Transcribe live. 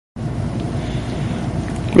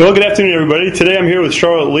Well, good afternoon, everybody. Today I'm here with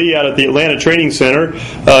Charlotte Lee out at the Atlanta Training Center.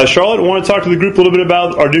 Charlotte, I want to talk to the group a little bit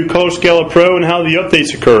about our new Color Scaler Pro and how the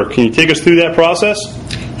updates occur. Can you take us through that process?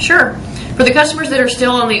 Sure. For the customers that are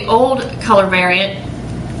still on the old color variant,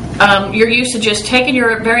 you're used to just taking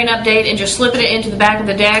your variant update and just slipping it into the back of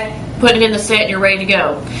the deck, putting it in the set, and you're ready to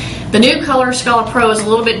go. The new Color Scaler Pro is a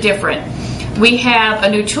little bit different. We have a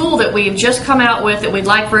new tool that we've just come out with that we'd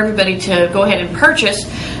like for everybody to go ahead and purchase.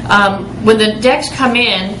 When the decks come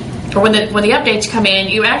in, or when the updates come in,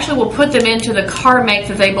 you actually will put them into the car make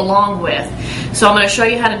that they belong with. So I'm going to show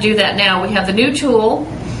you how to do that now. We have the new tool,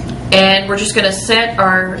 and we're just going to set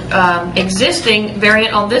our existing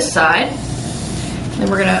variant on this side. And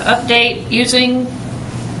we're going to update using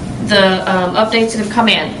the updates that have come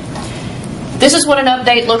in. This is what an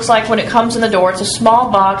update looks like when it comes in the door. It's a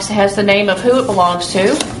small box that has the name of who it belongs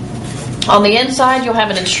to. On the inside, you'll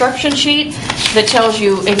have an instruction sheet that tells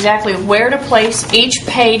you exactly where to place each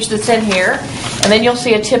page that's in here, and then you'll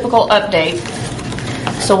see a typical update.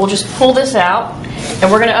 So we'll just pull this out,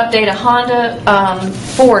 and we're going to update a Honda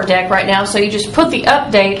Ford deck right now. So you just put the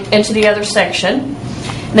update into the other section,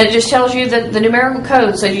 and then it just tells you the numerical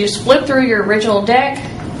code. So you just flip through your original deck.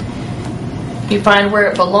 You find where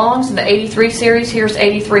it belongs in the 83 series. Here's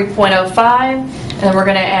 83.05, and then we're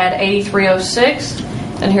going to add 8306,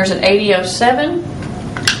 and here's an 8007.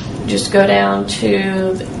 Just go down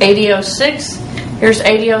to 8006. Here's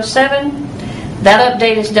 8007. That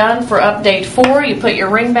update is done for update 4. You put your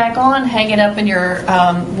ring back on, hang it up in your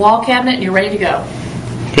wall cabinet, and you're ready to go.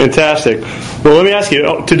 Fantastic. Well, let me ask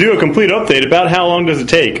you, to do a complete update, about how long does it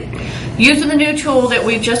take? Using the new tool that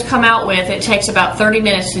we've just come out with, it takes about 30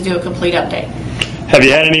 minutes to do a complete update. Have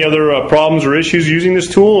you had any other problems or issues using this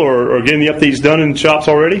tool or getting the updates done in shops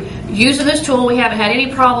already? Using this tool, we haven't had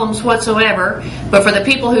any problems whatsoever. But for the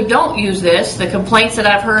people who don't use this, the complaints that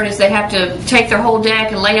I've heard is they have to take their whole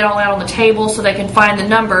deck and lay it all out on the table so they can find the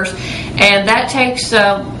numbers. And that takes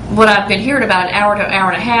what I've been hearing about an hour to an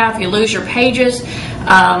hour and a half. You lose your pages.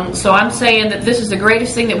 So I'm saying that this is the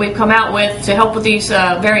greatest thing that we've come out with to help with these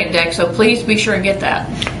variant decks. So please be sure and get that.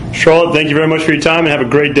 Charlotte, thank you very much for your time and have a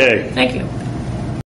great day. Thank you.